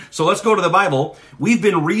So let's go to the Bible. We've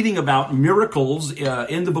been reading about miracles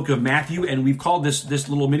in the book of Matthew, and we've called this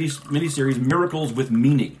little mini-series Miracles with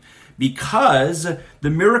Meaning. Because the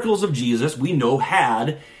miracles of Jesus, we know,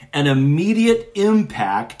 had an immediate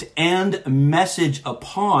impact and message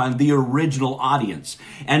upon the original audience.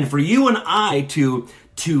 And for you and I to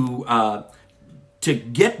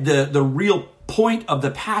get the real point of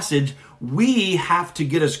the passage, we have to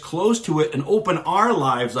get as close to it and open our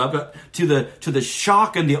lives up to the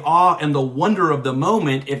shock and the awe and the wonder of the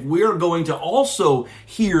moment if we're going to also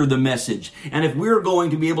hear the message and if we're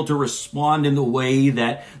going to be able to respond in the way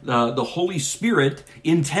that the Holy Spirit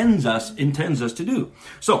intends us to do.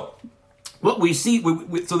 So what we see,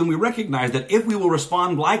 so then we recognize that if we will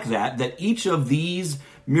respond like that each of these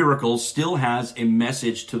miracles still has a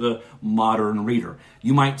message to the modern reader.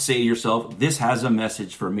 You might say to yourself, this has a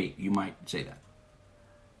message for me. You might say that.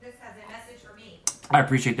 This has a message for me. I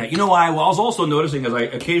appreciate that. You know, I was also noticing as I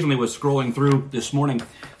occasionally was scrolling through this morning,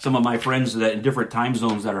 some of my friends that in different time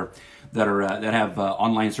zones that have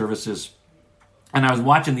online services, and I was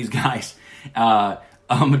watching these guys try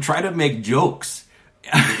to make jokes,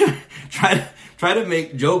 try to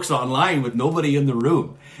make jokes online with nobody in the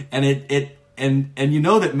room, and And you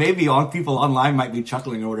know that maybe people online might be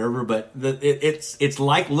chuckling or whatever, but it's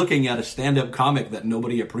like looking at a stand-up comic that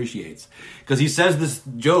nobody appreciates. Because he says this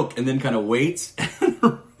joke and then kind of waits and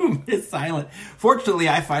the room is silent. Fortunately,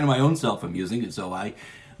 I find my own self amusing, and so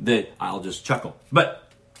I'll just chuckle. But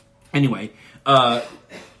anyway,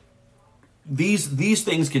 these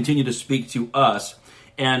things continue to speak to us,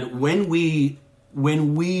 and when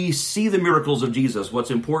we see the miracles of Jesus,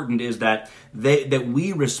 what's important is that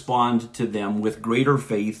we respond to them with greater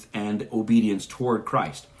faith and obedience toward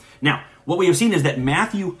Christ. Now, what we have seen is that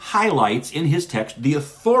Matthew highlights in his text the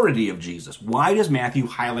authority of Jesus. Why does Matthew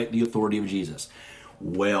highlight the authority of Jesus?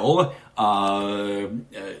 Well, one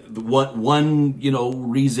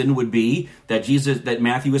reason would be that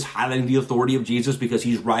Matthew is highlighting the authority of Jesus because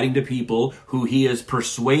he's writing to people who he is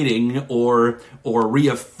persuading or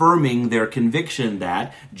reaffirming their conviction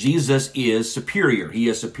that Jesus is superior. He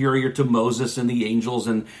is superior to Moses and the angels,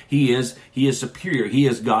 and he is superior. He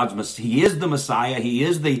is He is the Messiah. He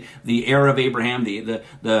is the heir of Abraham,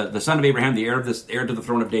 the son of Abraham, the heir to the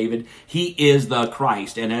throne of David. He is the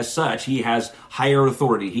Christ, and as such, he has higher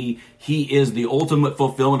authority. He is the ultimate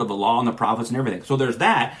fulfillment of the law and the prophets and everything. So there's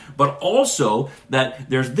that, but also that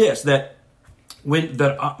there's this, that we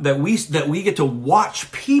get to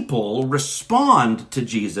watch people respond to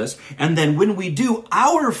Jesus, and then when we do,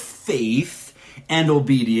 our faith and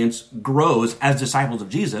obedience grows as disciples of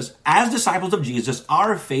Jesus. As disciples of Jesus,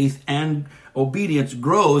 our faith and obedience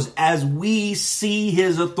grows as we see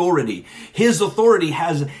his authority. His authority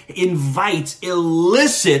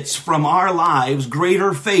elicits from our lives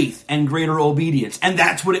greater faith and greater obedience. And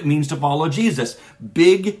that's what it means to follow Jesus.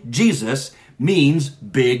 Big Jesus means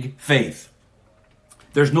big faith.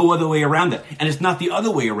 There's no other way around that. And it's not the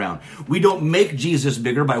other way around. We don't make Jesus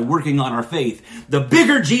bigger by working on our faith. The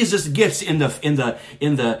bigger Jesus gets in the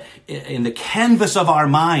canvas of our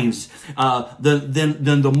minds,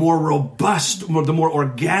 then the more robust, the more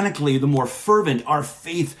organically, the more fervent our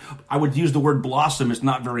faith. I would use the word blossom. It's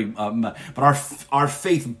not very, but our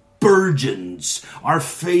faith burgeons. Our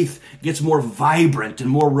faith gets more vibrant and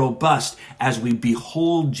more robust as we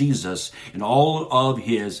behold Jesus in all of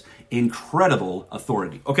his incredible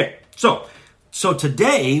authority. Okay, so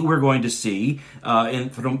today we're going to see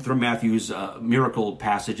from Matthew's miracle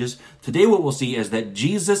passages. Today what we'll see is that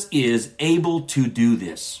Jesus is able to do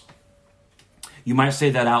this. You might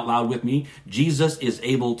say that out loud with me. Jesus is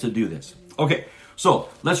able to do this. Okay, so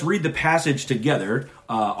let's read the passage together.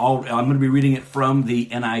 I'm going to be reading it from the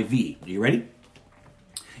NIV. Are you ready?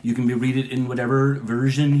 You can read it in whatever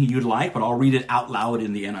version you'd like, but I'll read it out loud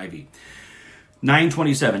in the NIV.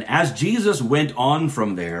 9:27. As Jesus went on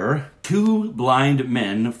from there, 2 blind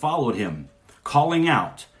men followed him, calling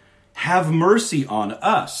out, "Have mercy on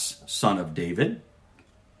us, Son of David."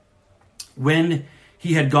 When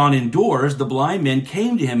he had gone indoors, the blind men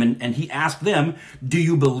came to him, and he asked them, "Do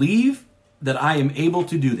you believe that I am able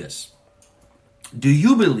to do this?" "Do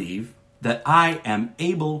you believe that I am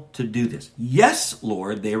able to do this?" "Yes,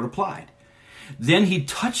 Lord," they replied. Then he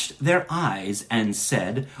touched their eyes and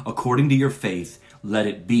said, "According to your faith, let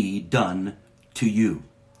it be done to you."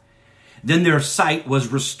 Then their sight was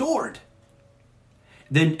restored.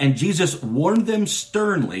 And Jesus warned them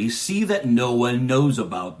sternly, "See that no one knows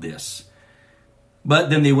about this." But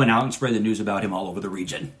then they went out and spread the news about him all over the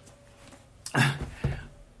region.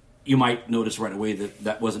 You might notice right away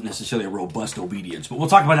that wasn't necessarily a robust obedience, but we'll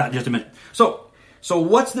talk about that in just a minute. So So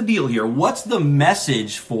what's the deal here? What's the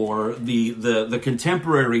message for the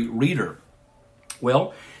contemporary reader?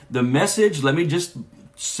 Well, the message, let me just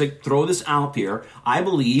throw this out there. I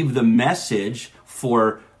believe the message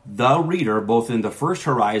for the reader, both in the First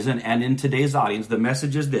Horizon and in today's audience, the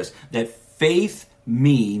message is this, that faith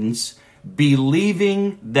means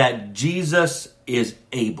believing that Jesus is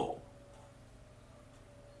able.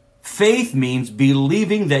 Faith means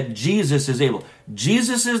believing that Jesus is able.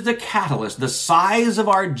 Jesus is the catalyst. The size of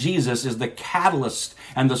our Jesus is the catalyst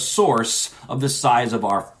and the source of the size of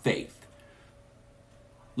our faith.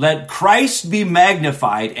 Let Christ be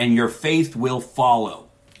magnified and your faith will follow.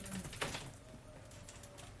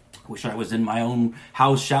 I wish I was in my own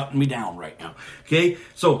house shouting me down right now. Okay,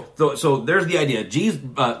 so there's the idea.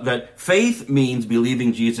 That faith means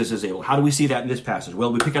believing Jesus is able. How do we see that in this passage?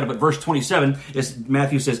 Well, we pick it up at verse 27.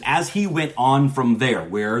 Matthew says, as he went on from there.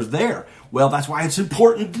 Where's there? Well, that's why it's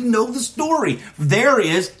important to know the story. There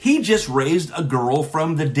is, he just raised a girl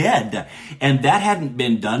from the dead. And that hadn't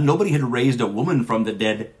been done. Nobody had raised a woman from the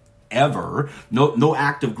dead ever. No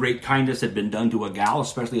act of great kindness had been done to a gal,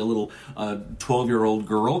 especially a little 12-year-old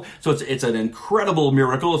girl. So it's an incredible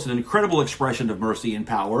miracle. It's an incredible expression of mercy and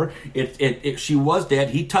power. She was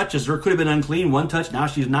dead. He touches her. Could have been unclean. One touch. Now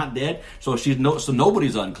she's not dead. So so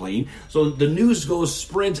nobody's unclean. So the news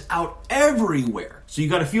spreads out everywhere. So you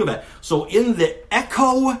got to feel that. So in the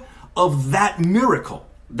echo of that miracle,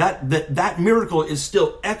 that miracle is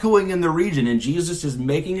still echoing in the region, and Jesus is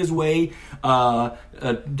making his way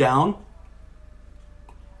down.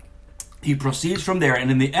 He proceeds from there, and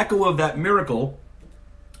in the echo of that miracle,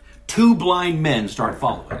 2 blind men start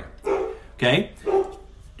following him. Okay?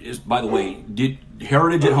 By the way,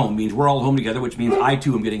 heritage at home means we're all home together, which means I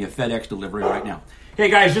too am getting a FedEx delivery right now. Hey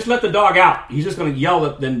guys, just let the dog out. He's just going to yell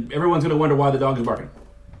at, then everyone's going to wonder why the dog is barking.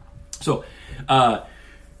 So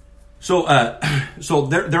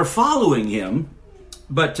they're following him,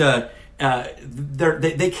 but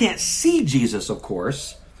they can't see Jesus, of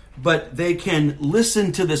course, but they can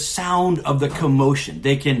listen to the sound of the commotion.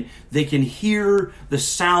 They can hear the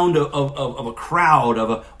sound of a crowd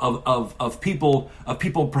of people.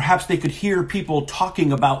 Perhaps they could hear people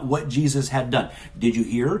talking about what Jesus had done. Did you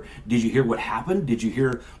hear? Did you hear what happened? Did you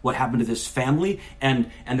hear what happened to this family?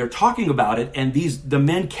 And they're talking about it. And the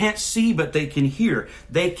men can't see, but they can hear.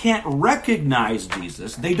 They can't recognize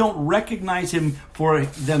Jesus. They don't recognize him for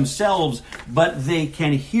themselves, but they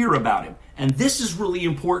can hear about him. And this is really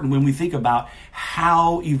important when we think about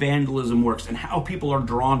how evangelism works and how people are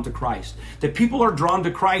drawn to Christ. That people are drawn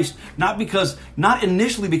to Christ not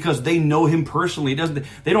initially because they know him personally.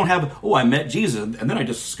 They don't have, I met Jesus and then I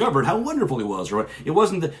discovered how wonderful he was. Or it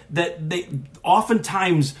wasn't that they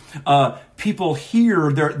oftentimes people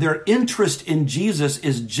hear their interest in Jesus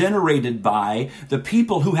is generated by the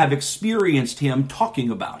people who have experienced him talking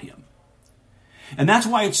about him. And that's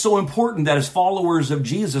why it's so important that as followers of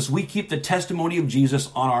Jesus, we keep the testimony of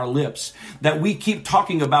Jesus on our lips, that we keep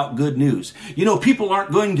talking about good news. You know, people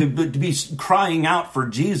aren't going to be crying out for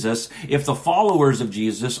Jesus if the followers of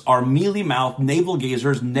Jesus are mealy-mouthed,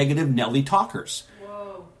 navel-gazers, negative Nelly talkers.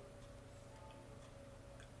 Whoa.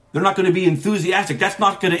 They're not going to be enthusiastic. That's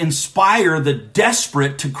not going to inspire the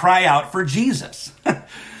desperate to cry out for Jesus.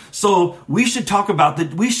 So we should talk about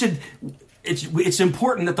that. It's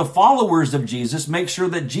important that the followers of Jesus make sure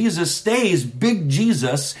that Jesus stays big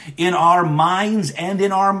Jesus in our minds and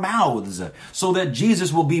in our mouths, so that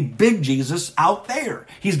Jesus will be big Jesus out there.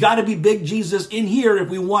 He's got to be big Jesus in here if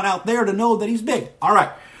we want out there to know that he's big. All right.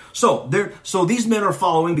 So these men are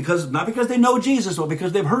following not because they know Jesus, but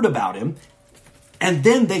because they've heard about him. And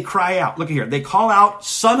then they cry out. Look at here. They call out,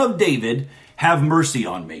 "Son of David, have mercy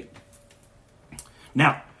on me."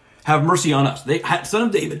 Now, have mercy on us. Son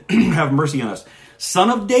of David, have mercy on us.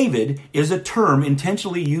 Son of David is a term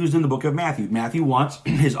intentionally used in the book of Matthew. Matthew wants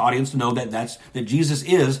his audience to know that Jesus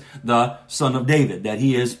is the Son of David, that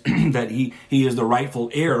he is he is the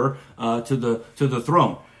rightful heir to the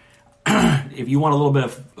throne. If you want a little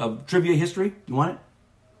bit of trivia history, you want it?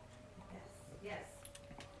 Yes.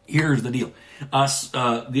 Here's the deal.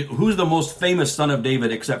 Who's the most famous son of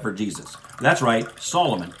David except for Jesus? That's right,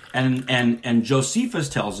 Solomon. And Josephus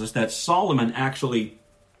tells us that Solomon actually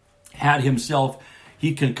had himself.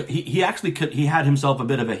 He had himself a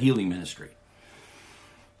bit of a healing ministry,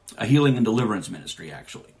 a healing and deliverance ministry.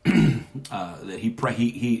 Actually,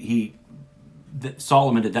 that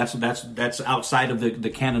Solomon did. That's outside of the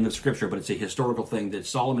canon of Scripture, but it's a historical thing that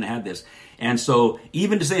Solomon had this. And so,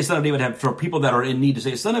 even to say "Son of David," for people that are in need to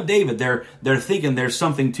say "Son of David," they're thinking there's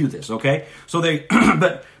something to this. Okay, so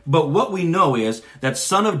but what we know is that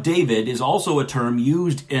 "Son of David" is also a term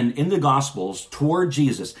used in the Gospels toward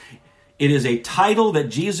Jesus. It is a title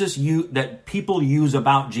that that people use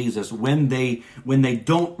about Jesus when they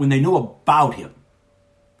know about him.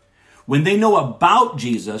 When they know about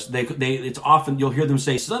Jesus, it's often you'll hear them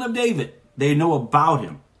say, "Son of David." They know about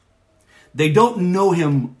him. They don't know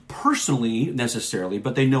him personally necessarily,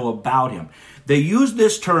 but they know about him. They use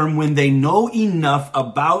this term when they know enough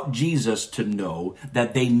about Jesus to know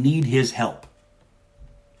that they need his help.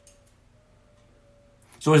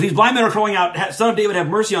 So as these blind men are crying out, "Son of David, have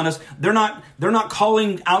mercy on us," they're not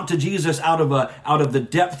calling out to Jesus out of the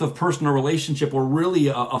depth of personal relationship or really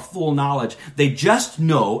a full knowledge. They just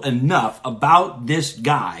know enough about this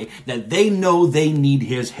guy that they know they need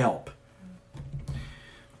his help.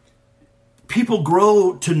 People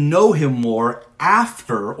grow to know him more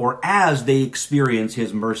after or as they experience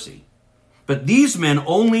his mercy. But these men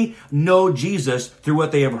only know Jesus through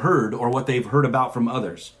what they have heard or what they've heard about from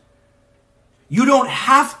others. You don't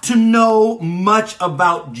have to know much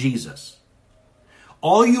about Jesus.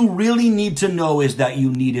 All you really need to know is that you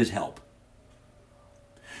need his help.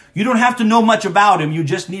 You don't have to know much about him. You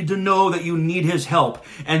just need to know that you need his help.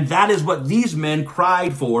 And that is what these men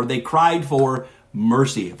cried for. They cried for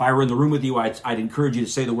mercy. If I were in the room with you, I'd encourage you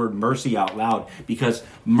to say the word mercy out loud, because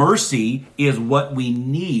mercy is what we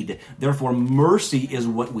need. Therefore, mercy is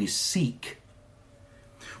what we seek.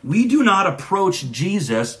 We do not approach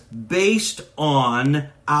Jesus based on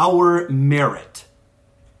our merit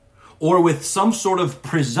or with some sort of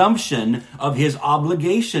presumption of his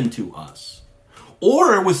obligation to us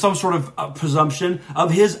or with some sort of presumption of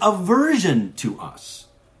his aversion to us.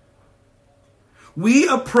 We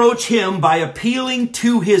approach him by appealing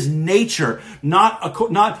to his nature.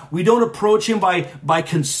 We don't approach him by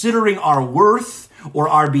considering our worth or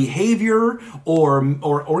our behavior or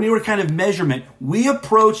any kind of measurement. We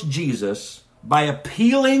approach Jesus by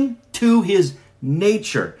appealing to his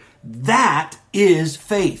nature. That is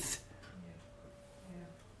faith.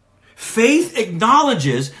 Faith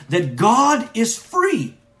acknowledges that God is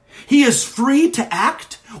free. He is free to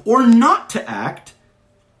act or not to act,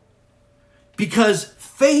 because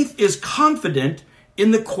faith is confident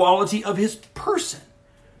in the quality of his person.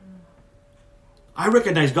 I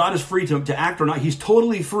recognize God is free to act or not. He's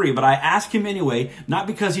totally free, but I ask him anyway, not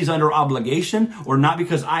because he's under obligation or not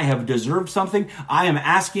because I have deserved something. I am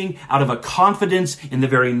asking out of a confidence in the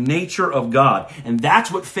very nature of God. And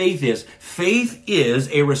that's what faith is. Faith is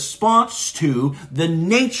a response to the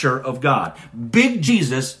nature of God. Big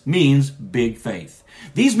Jesus means big faith.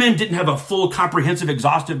 These men didn't have a full, comprehensive,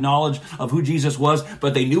 exhaustive knowledge of who Jesus was,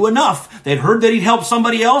 but they knew enough. They'd heard that he'd help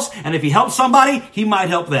somebody else, and if he helped somebody, he might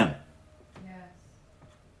help them.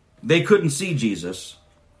 They couldn't see Jesus,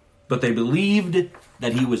 but they believed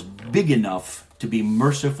that he was big enough to be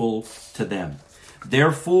merciful to them.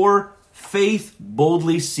 Therefore, faith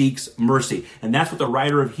boldly seeks mercy. And that's what the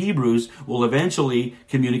writer of Hebrews will eventually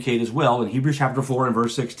communicate as well in Hebrews chapter 4 and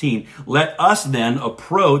verse 16. Let us then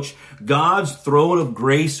approach God's throne of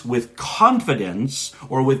grace with confidence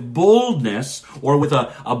or with boldness or with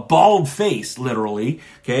a bald face, literally,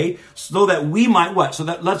 okay? So that we might what? So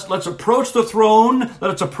that let's approach the throne.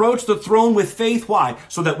 Let's approach the throne with faith. Why?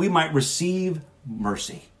 So that we might receive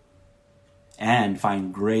mercy and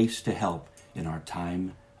find grace to help in our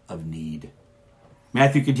time of need.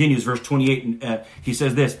 Matthew continues, verse 28, he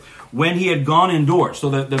says this, when he had gone indoors. So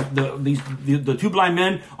the two blind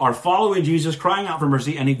men are following Jesus, crying out for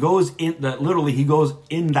mercy, and he goes in, literally he goes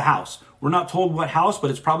in the house. We're not told what house,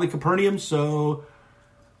 but it's probably Capernaum, so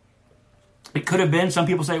it could have been, some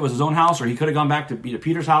people say it was his own house, or he could have gone back to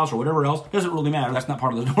Peter's house or whatever else. It doesn't really matter. That's not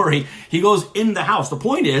part of the story. He goes in the house. The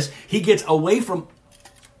point is, he gets away from,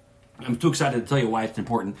 I'm too excited to tell you why it's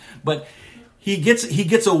important, but he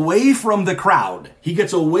gets away from the crowd. He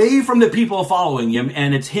gets away from the people following him,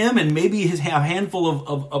 and it's him and maybe a handful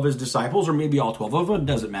of his disciples, or maybe all 12 of them. It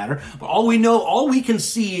doesn't matter. But all we can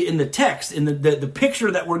see in the text, in the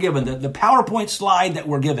picture that we're given, the PowerPoint slide that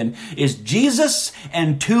we're given, is Jesus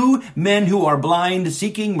and two men who are blind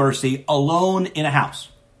seeking mercy alone in a house.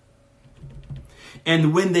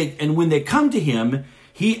 And when they come to him,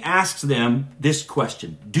 he asks them this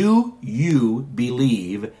question: do you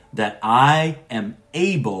believe that I am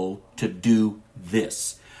able to do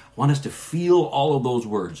this? I want us to feel all of those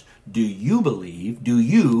words. Do you believe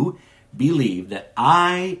that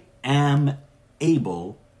I am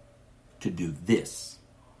able to do this?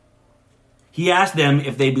 He asked them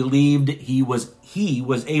if they believed he was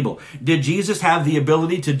able. Did Jesus have the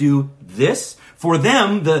ability to do this? For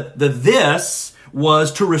them, the this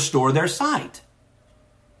was to restore their sight.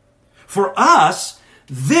 For us,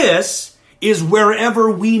 this is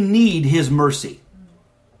wherever we need his mercy.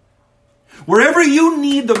 Wherever you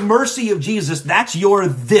need the mercy of Jesus, that's your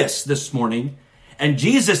this morning. And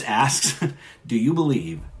Jesus asks, do you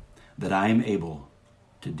believe that I am able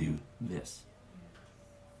to do this?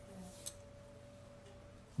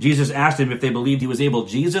 Jesus asked him if they believed he was able.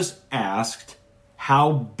 Jesus asked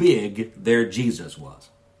how big their Jesus was.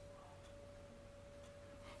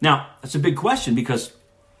 Now, that's a big question because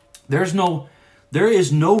there is no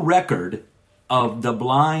record of the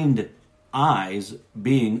blind eyes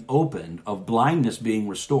being opened, of blindness being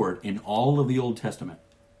restored in all of the Old Testament.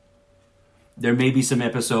 There may be some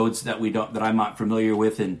episodes that I'm not familiar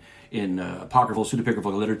with in apocryphal,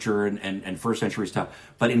 pseudepigraphal literature and first century stuff.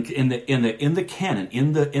 But in the canon,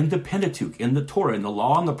 in the Pentateuch, in the Torah, in the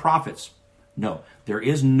Law and the Prophets, no, there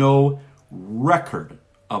is no record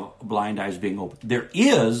of blind eyes being opened. There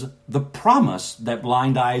is the promise that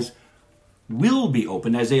blind eyes will be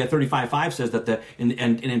opened. Isaiah 35:5 says that in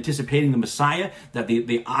anticipating the Messiah, that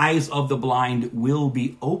the eyes of the blind will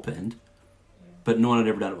be opened, but no one had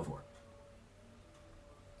ever done it before.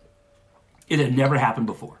 It had never happened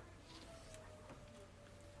before.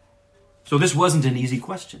 So this wasn't an easy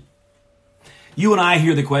question. You and I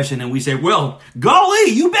hear the question and we say, well,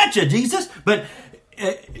 golly, you betcha, Jesus. But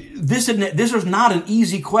this was not an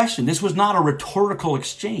easy question. This was not a rhetorical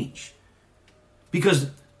exchange. Because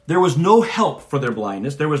there was no help for their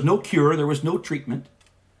blindness. There was no cure. There was no treatment.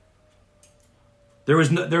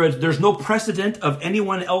 There's no precedent of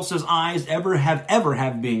anyone else's eyes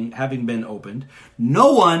having been opened.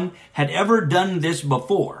 No one had ever done this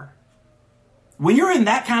before. When you're in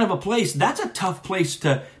that kind of a place, that's a tough place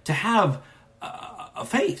to have a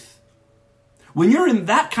faith. When you're in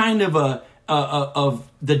that kind of of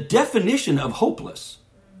the definition of hopeless,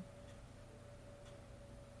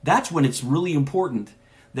 that's when it's really important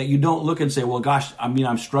that you don't look and say, well, gosh,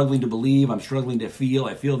 I'm struggling to believe, I'm struggling to feel,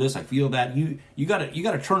 I feel this, I feel that. You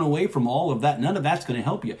gotta turn away from all of that. None of that's going to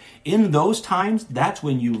help you. In those times, that's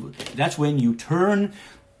when you turn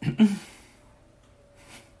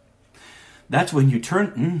that's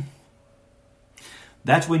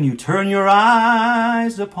when you turn your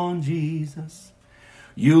eyes upon Jesus.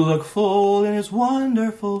 You look full in his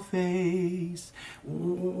wonderful face.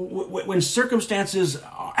 When circumstances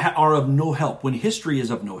are of no help, when history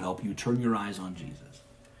is of no help, you turn your eyes on Jesus.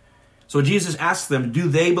 So Jesus asks them, do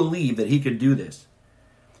they believe that he could do this?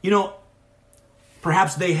 You know,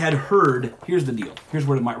 perhaps they had heard, here's the deal. Here's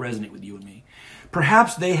where it might resonate with you and me.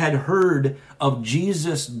 Perhaps they had heard of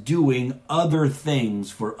Jesus doing other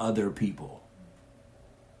things for other people.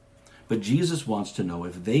 But Jesus wants to know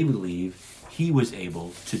if they believe he was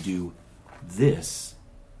able to do this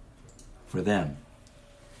for them.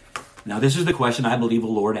 Now, this is the question I believe the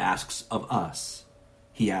Lord asks of us.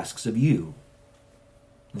 He asks of you.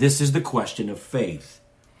 This is the question of faith.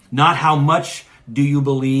 Not how much do you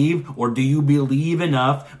believe or do you believe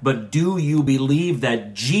enough, but do you believe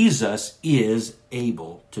that Jesus is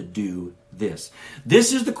able to do this?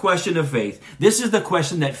 This is the question of faith. This is the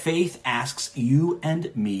question that faith asks you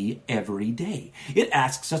and me every day. It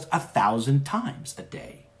asks us 1,000 times a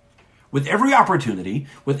day. With every opportunity,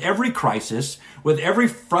 with every crisis, with every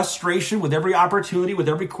frustration, with every opportunity, with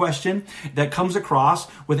every question that comes across,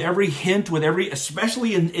 with every hint,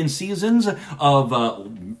 especially in seasons of,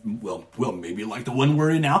 maybe like the one we're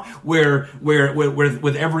in now, where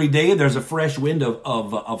with every day there's a fresh wind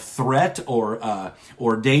of threat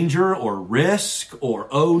or danger or risk or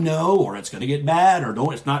oh no, or it's going to get bad, or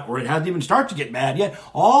no, it's not, or it hasn't even started to get bad yet.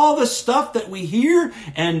 All the stuff that we hear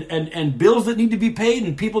and bills that need to be paid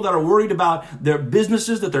and people that are worried about their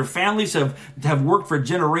businesses that their families have worked for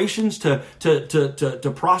generations to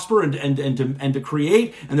prosper and to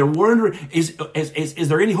create, and they're wondering, is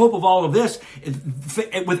there any hope of all of this?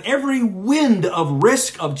 With every wind of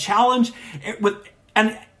risk, of challenge,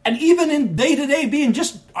 and even in day-to-day being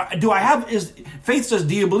faith says,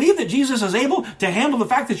 do you believe that Jesus is able to handle the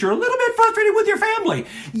fact that you're a little bit frustrated with your family?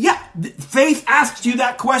 Yeah, faith asks you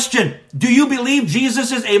that question. Do you believe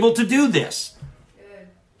Jesus is able to do this?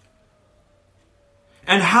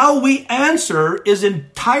 And how we answer is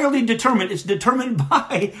entirely determined. It's determined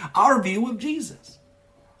by our view of Jesus.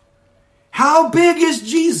 How big is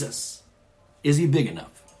Jesus? Is he big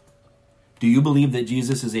enough? Do you believe that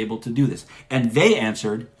Jesus is able to do this? And they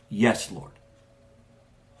answered, yes, Lord.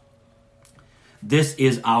 This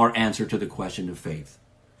is our answer to the question of faith.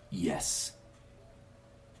 Yes.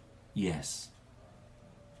 Yes.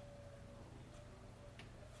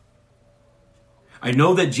 I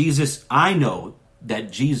know that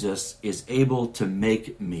Jesus is able to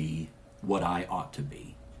make me what I ought to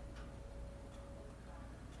be.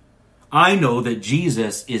 I know that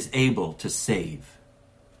Jesus is able to save.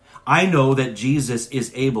 I know that Jesus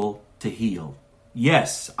is able to heal.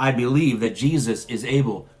 Yes, I believe that Jesus is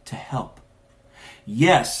able to help.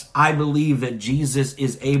 Yes, I believe that Jesus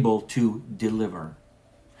is able to deliver.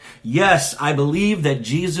 Yes, I believe that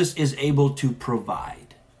Jesus is able to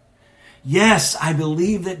provide. Yes, I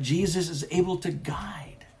believe that Jesus is able to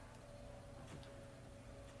guide.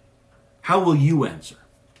 How will you answer?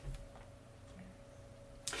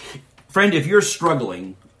 Friend, if you're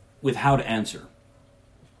struggling with how to answer,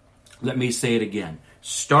 let me say it again.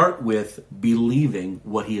 Start with believing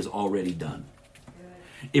what he has already done.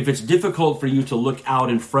 If it's difficult for you to look out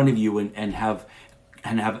in front of you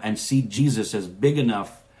and see Jesus as big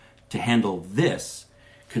enough to handle this,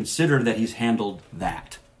 consider that he's handled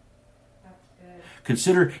that.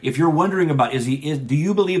 Consider, if you're wondering about, do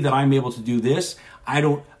you believe that I'm able to do this?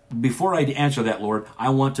 Before I answer that, Lord, I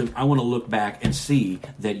want to look back and see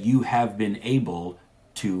that you have been able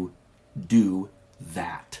to do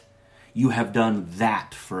that. You have done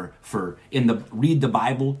that read the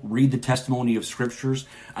Bible, read the testimony of scriptures.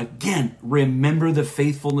 Again, remember the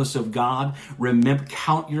faithfulness of God.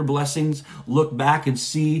 Count your blessings. Look back and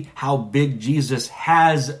see how big Jesus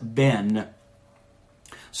has been,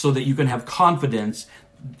 so that you can have confidence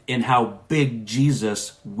in how big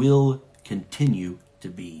Jesus will continue to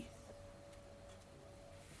be.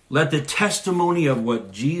 Let the testimony of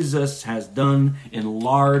what Jesus has done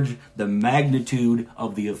enlarge the magnitude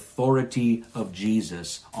of the authority of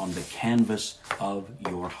Jesus on the canvas of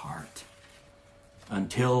your heart,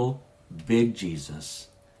 until big Jesus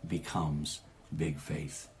becomes big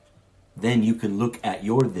faith. Then you can look at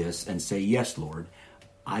your this and say, yes, Lord,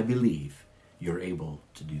 I believe you're able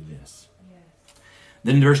to do this.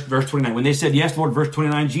 Then verse 29, when they said, yes, Lord, verse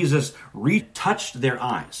 29, Jesus retouched their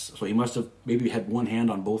eyes. So he must have maybe had one hand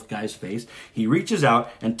on both guys' face. He reaches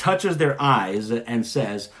out and touches their eyes and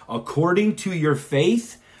says, according to your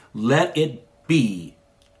faith, let it be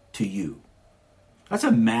to you. That's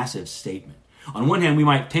a massive statement. On one hand, we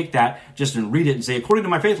might take that just and read it and say, according to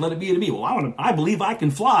my faith, let it be to me. Well, I believe I can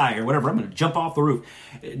fly or whatever. I'm going to jump off the roof.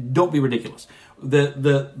 Don't be ridiculous.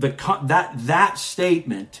 That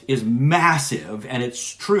statement is massive and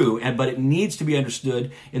it's true, but it needs to be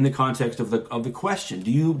understood in the context of the question.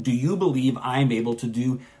 Do you believe I'm able to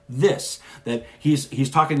do this? That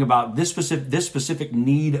he's talking about this specific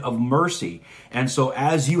need of mercy. And so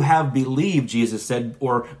as you have believed, Jesus said,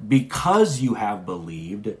 or because you have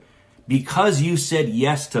believed, because you said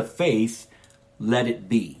yes to faith, let it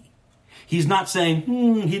be. He's not saying,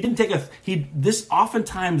 he didn't take this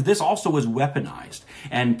oftentimes this also is weaponized.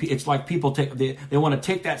 And it's like people they want to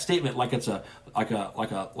take that statement like it's like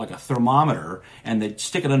a thermometer, and they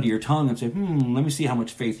stick it under your tongue and say, let me see how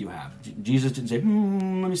much faith you have. Jesus didn't say, let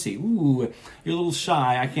me see. Ooh, you're a little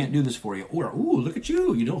shy. I can't do this for you. Or, ooh, look at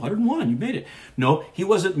you. 101. You made it. No, he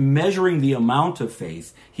wasn't measuring the amount of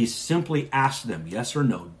faith. He simply asked them, yes or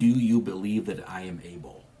no, do you believe that I am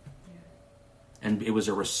able? And it was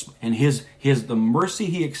the mercy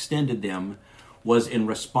he extended them was in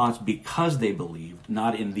response because they believed,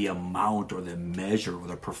 not in the amount or the measure or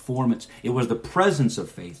the performance. It was the presence of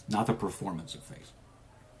faith, not the performance of faith.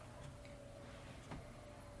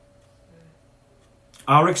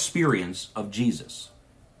 Our experience of Jesus,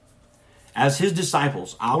 as his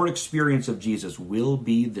disciples, our experience of Jesus will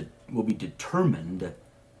be determined.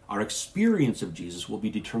 Our experience of Jesus will be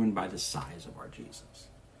determined by the size of our Jesus.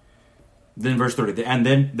 Then verse 30, and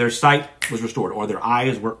then their sight was restored, or their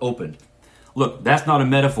eyes were opened. Look, that's not a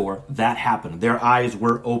metaphor. That happened. Their eyes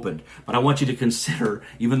were opened. But I want you to consider,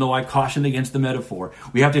 even though I cautioned against the metaphor,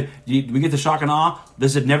 we get the shock and awe.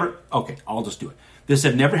 This had never, okay, I'll just do it. This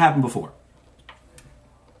had never happened before.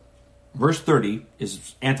 Verse 30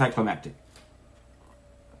 is anticlimactic.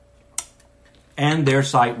 And their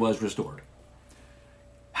sight was restored.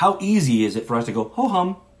 How easy is it for us to go,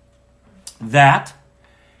 ho-hum, that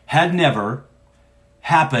had never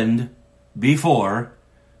happened before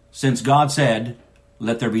since God said,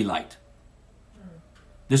 let there be light.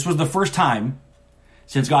 This was the first time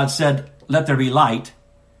since God said, let there be light,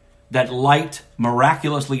 that light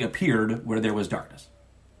miraculously appeared where there was darkness.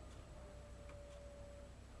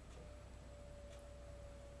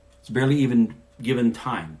 It's barely even given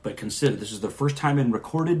time, but consider this is the first time in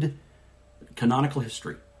recorded canonical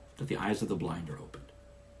history that the eyes of the blind are opened.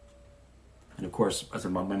 And of course, as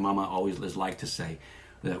my mama always liked to say,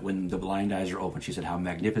 that when the blind eyes are open, she said, how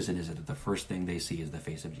magnificent is it that the first thing they see is the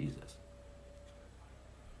face of Jesus.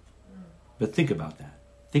 But think about that.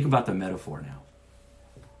 Think about the metaphor now.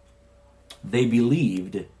 They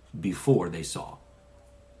believed before they saw.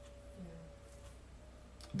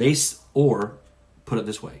 Or, put it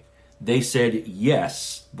this way, they said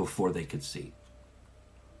yes before they could see.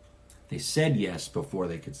 They said yes before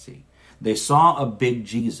they could see. They saw a big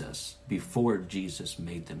Jesus before Jesus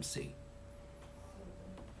made them see.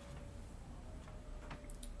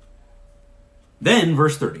 Then,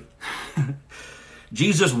 verse 30.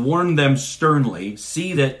 Jesus warned them sternly,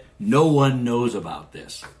 see that no one knows about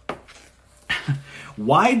this.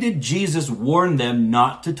 Why did Jesus warn them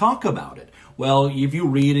not to talk about it? Well, if you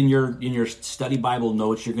read in your study Bible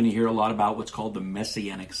notes, you're going to hear a lot about what's called the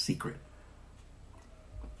Messianic secret.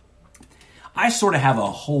 I sort of have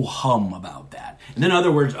a whole hum about that. And then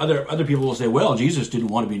other people will say, well, Jesus didn't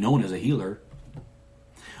want to be known as a healer.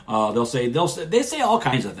 They say all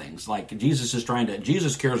kinds of things, like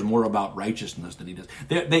Jesus cares more about righteousness than he does.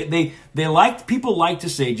 People like to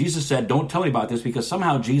say, Jesus said, don't tell me about this, because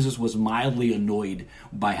somehow Jesus was mildly annoyed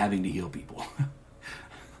by having to heal people.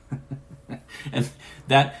 And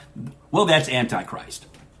that's Antichrist.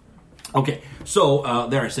 Okay, so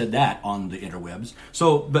there I said that on the interwebs.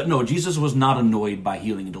 But no, Jesus was not annoyed by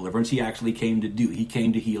healing and deliverance. He actually came to do. He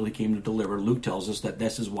came to heal. He came to deliver. Luke tells us that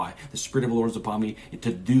this is why the Spirit of the Lord is upon me,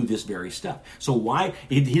 to do this very stuff. So why?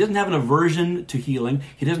 He doesn't have an aversion to healing.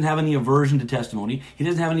 He doesn't have any aversion to testimony. He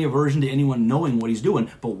doesn't have any aversion to anyone knowing what he's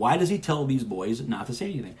doing. But why does he tell these boys not to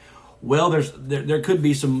say anything? Well, there could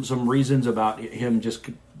be some reasons about him just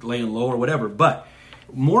laying low or whatever, but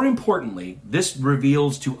more importantly, this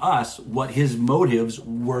reveals to us what his motives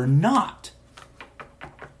were not.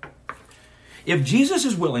 If Jesus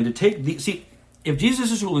is willing to take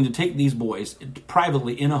these boys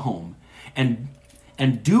privately in a home and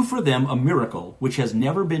do for them a miracle which has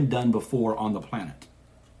never been done before on the planet,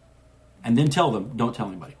 and then tell them, don't tell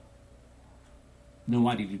anybody, then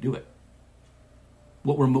why did you do it?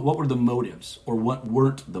 What were the motives, or what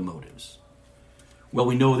weren't the motives? Well,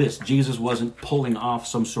 we know this. Jesus wasn't pulling off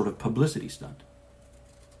some sort of publicity stunt.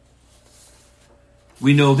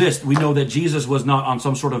 We know this. We know that Jesus was not on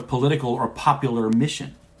some sort of political or popular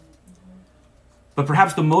mission. But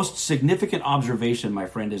perhaps the most significant observation, my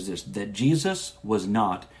friend, is this: that Jesus was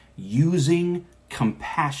not using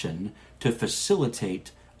compassion to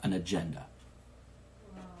facilitate an agenda.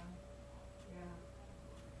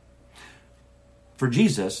 For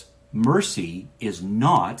Jesus, mercy is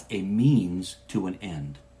not a means to an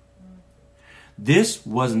end. This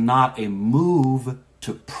was not a move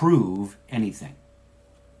to prove anything.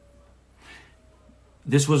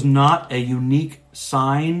 This was not a unique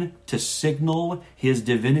sign to signal his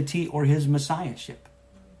divinity or his messiahship.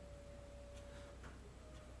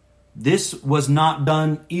 This was not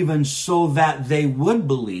done even so that they would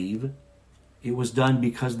believe. It was done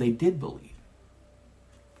because they did believe.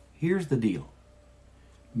 Here's the deal.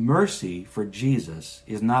 Mercy for Jesus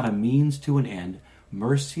is not a means to an end.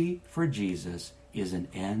 Mercy for Jesus is an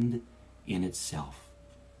end in itself.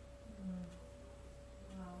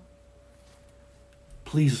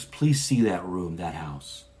 Please see that room, that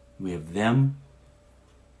house. We have them,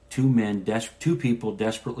 two people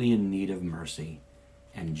desperately in need of mercy,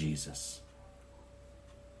 and Jesus.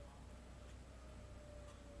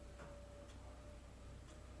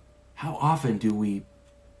 How often do we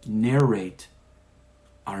narrate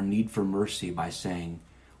our need for mercy by saying,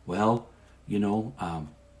 well, we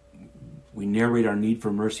narrate our need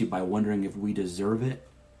for mercy by wondering if we deserve it,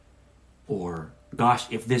 or gosh,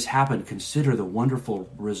 if this happened, consider the wonderful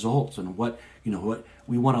results, and what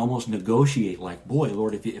we want to almost negotiate, like, boy,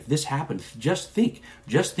 Lord, if this happened, just think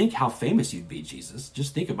how famous you'd be, Jesus.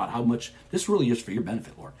 Just think about how much this really is for your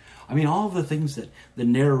benefit, Lord. I mean, all of the things that the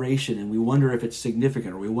narration, and we wonder if it's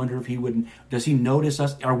significant, or we wonder if does he notice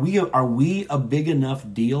us? Are we a big enough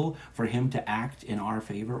deal for him to act in our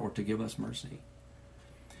favor or to give us mercy?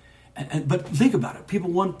 But think about it.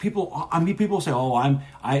 People say,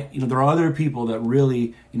 there are other people that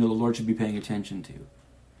really, the Lord should be paying attention to.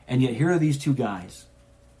 And yet here are these two guys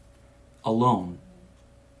alone.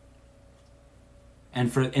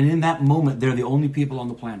 And in that moment, they're the only people on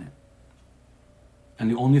the planet. And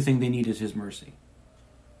the only thing they need is his mercy.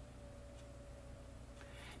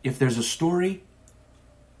 If there's a story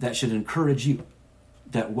that should encourage you,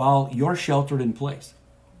 that while you're sheltered in place,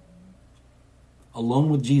 alone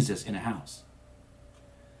with Jesus in a house,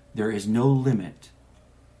 there is no limit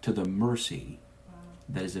to the mercy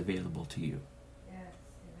that is available to you. Yes,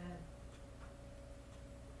 amen.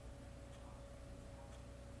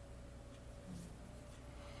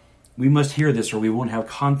 We must hear this, or we won't have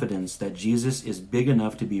confidence that Jesus is big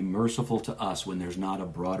enough to be merciful to us when there's not a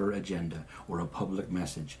broader agenda or a public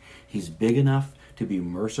message. He's big enough to be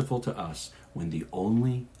merciful to us when the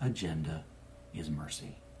only agenda is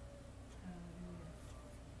mercy.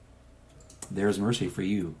 There's mercy for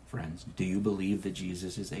you, friends. Do you believe that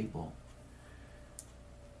Jesus is able?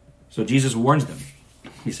 So Jesus warns them.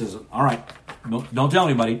 He says, all right, Don't tell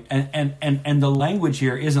anybody. And the language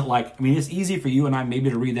here isn't like, I mean, it's easy for you and I maybe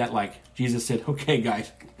to read that like Jesus said, okay,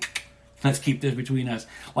 guys, let's keep this between us,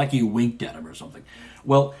 like he winked at him or something.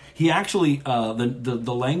 Well, he actually,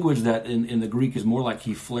 the language that in the Greek is more like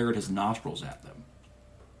he flared his nostrils at them.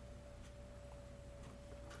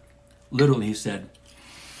 Literally, he said,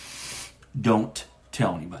 don't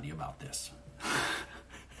tell anybody about this.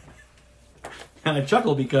 And I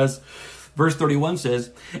chuckle because verse 31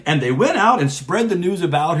 says, and they went out and spread the news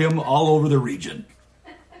about him all over the region.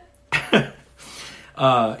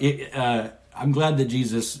 I'm glad that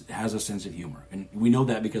Jesus has a sense of humor. And we know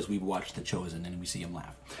that because we've watched The Chosen and we see him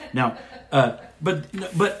laugh. Now,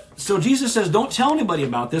 so Jesus says, don't tell anybody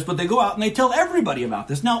about this, but they go out and they tell everybody about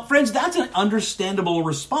this. Now, friends, that's an understandable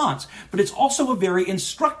response, but it's also a very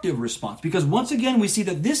instructive response because once again, we see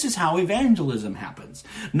that this is how evangelism happens.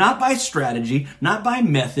 Not by strategy, not by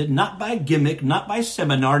method, not by gimmick, not by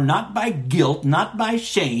seminar, not by guilt, not by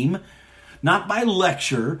shame, not by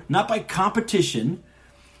lecture, not by competition.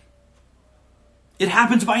 It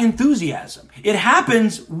happens by enthusiasm. It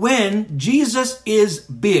happens when Jesus is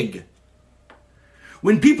big.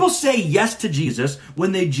 When people say yes to Jesus,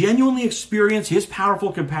 when they genuinely experience his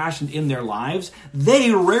powerful compassion in their lives,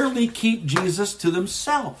 they rarely keep Jesus to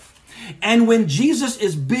themselves. And when Jesus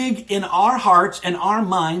is big in our hearts and our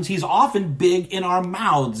minds, he's often big in our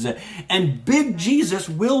mouths. And big Jesus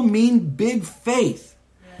will mean big faith.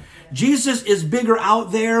 Jesus is bigger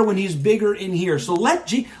out there when he's bigger in here. So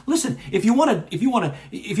listen, if you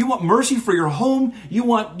want mercy for your home, you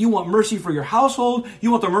want mercy for your household,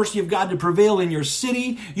 you want the mercy of God to prevail in your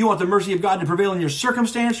city, you want the mercy of God to prevail in your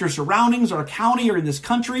circumstance, your surroundings, or county, or in this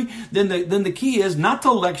country, then the key is not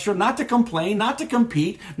to lecture, not to complain, not to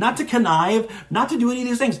compete, not to connive, not to do any of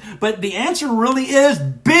these things. But the answer really is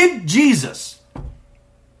big Jesus.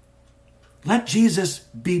 Let Jesus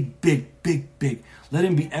be big, big, big. Let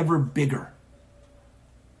him be ever bigger.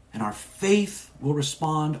 And our faith will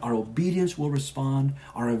respond. Our obedience will respond.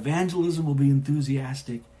 Our evangelism will be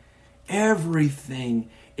enthusiastic. Everything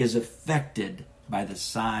is affected by the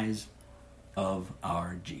size of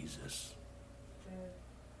our Jesus.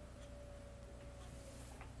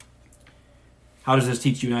 How does this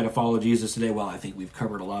teach you and I to follow Jesus today? Well, I think we've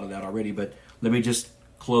covered a lot of that already, but let me just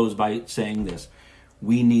close by saying this.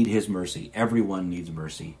 We need his mercy. Everyone needs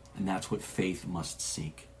mercy. And that's what faith must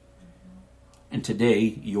seek. And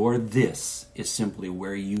today, your this is simply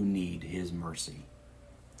where you need his mercy.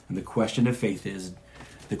 And the question of faith is,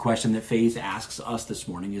 the question that faith asks us this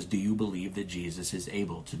morning is, do you believe that Jesus is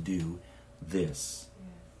able to do this?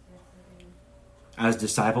 As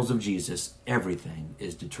disciples of Jesus, everything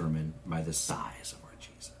is determined by the size of our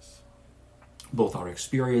Jesus. Both our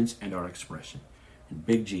experience and our expression. And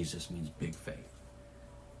big Jesus means big faith.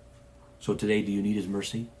 So today, do you need his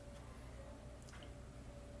mercy?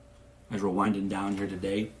 As we're winding down here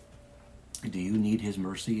today, do you need his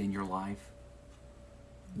mercy in your life?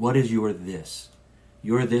 What is your this?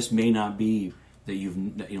 Your this may not be that you're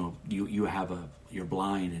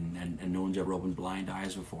blind and no one's ever opened blind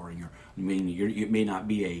eyes before, and it may not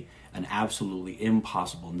be an absolutely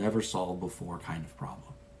impossible, never solved before kind of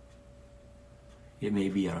problem. It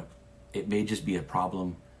may just be a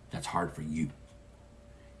problem that's hard for you.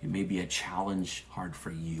 It may be a challenge hard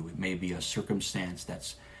for you. It may be a circumstance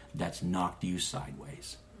that's knocked you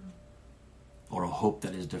sideways. Or a hope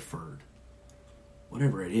that is deferred.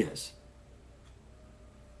 Whatever it is,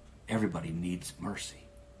 everybody needs mercy.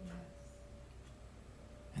 Yes.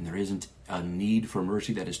 And there isn't a need for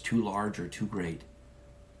mercy that is too large or too great.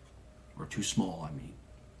 Or too small, I mean.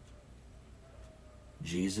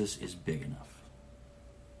 Jesus is big enough.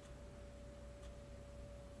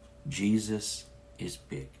 Jesus is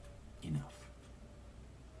big enough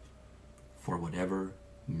for whatever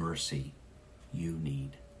mercy you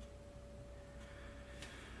need.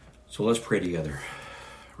 So let's pray together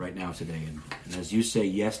right now today. And as you say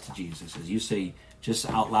yes to Jesus, as you say just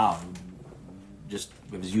out loud, just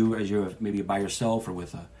as you're maybe by yourself or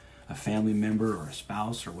with a family member or a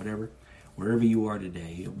spouse or whatever, wherever you are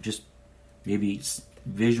today, just maybe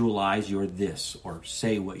visualize your this or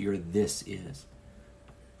say what your this is.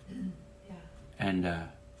 And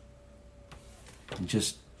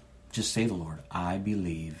just say to the Lord, I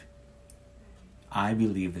believe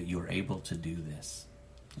that you are able to do this.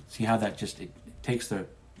 See how that it takes the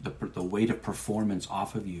weight of performance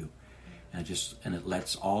off of you, and it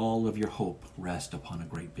lets all of your hope rest upon a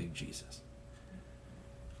great big Jesus.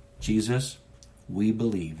 Jesus, we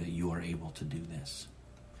believe that you are able to do this.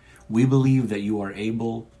 We believe that you are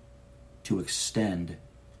able to extend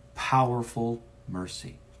powerful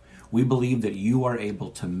mercy. We believe that you are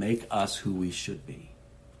able to make us who we should be.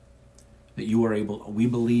 that you are able, we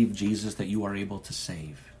believe, Jesus, that you are able to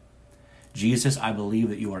save. Jesus, I believe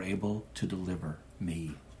that you are able to deliver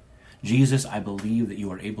me. Jesus, I believe that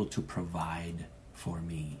you are able to provide for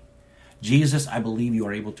me. Jesus, I believe you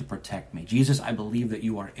are able to protect me. Jesus, I believe that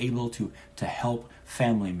you are able to help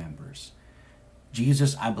family members.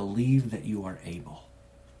 Jesus, I believe that you are able.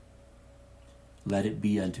 Let it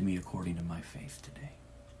be unto me according to my faith today.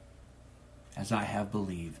 As I have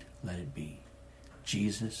believed, let it be.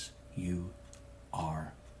 Jesus, you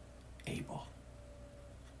are able.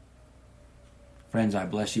 Friends, I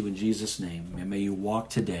bless you in Jesus' name. And may you walk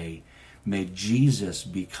today. May Jesus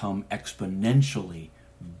become exponentially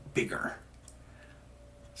bigger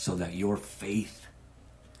so that your faith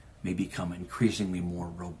may become increasingly more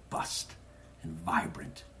robust and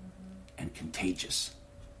vibrant and contagious.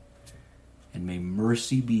 And may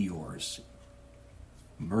mercy be yours.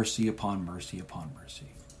 Mercy upon mercy upon mercy.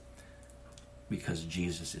 Because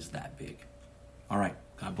Jesus is that big. All right.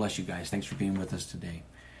 God bless you guys. Thanks for being with us today.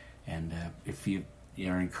 And if you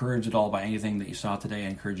are encouraged at all by anything that you saw today, I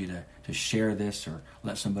encourage you to share this or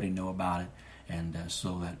let somebody know about it. And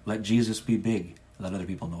so that let Jesus be big. Let other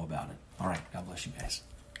people know about it. All right. God bless you guys.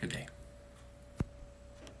 Good day.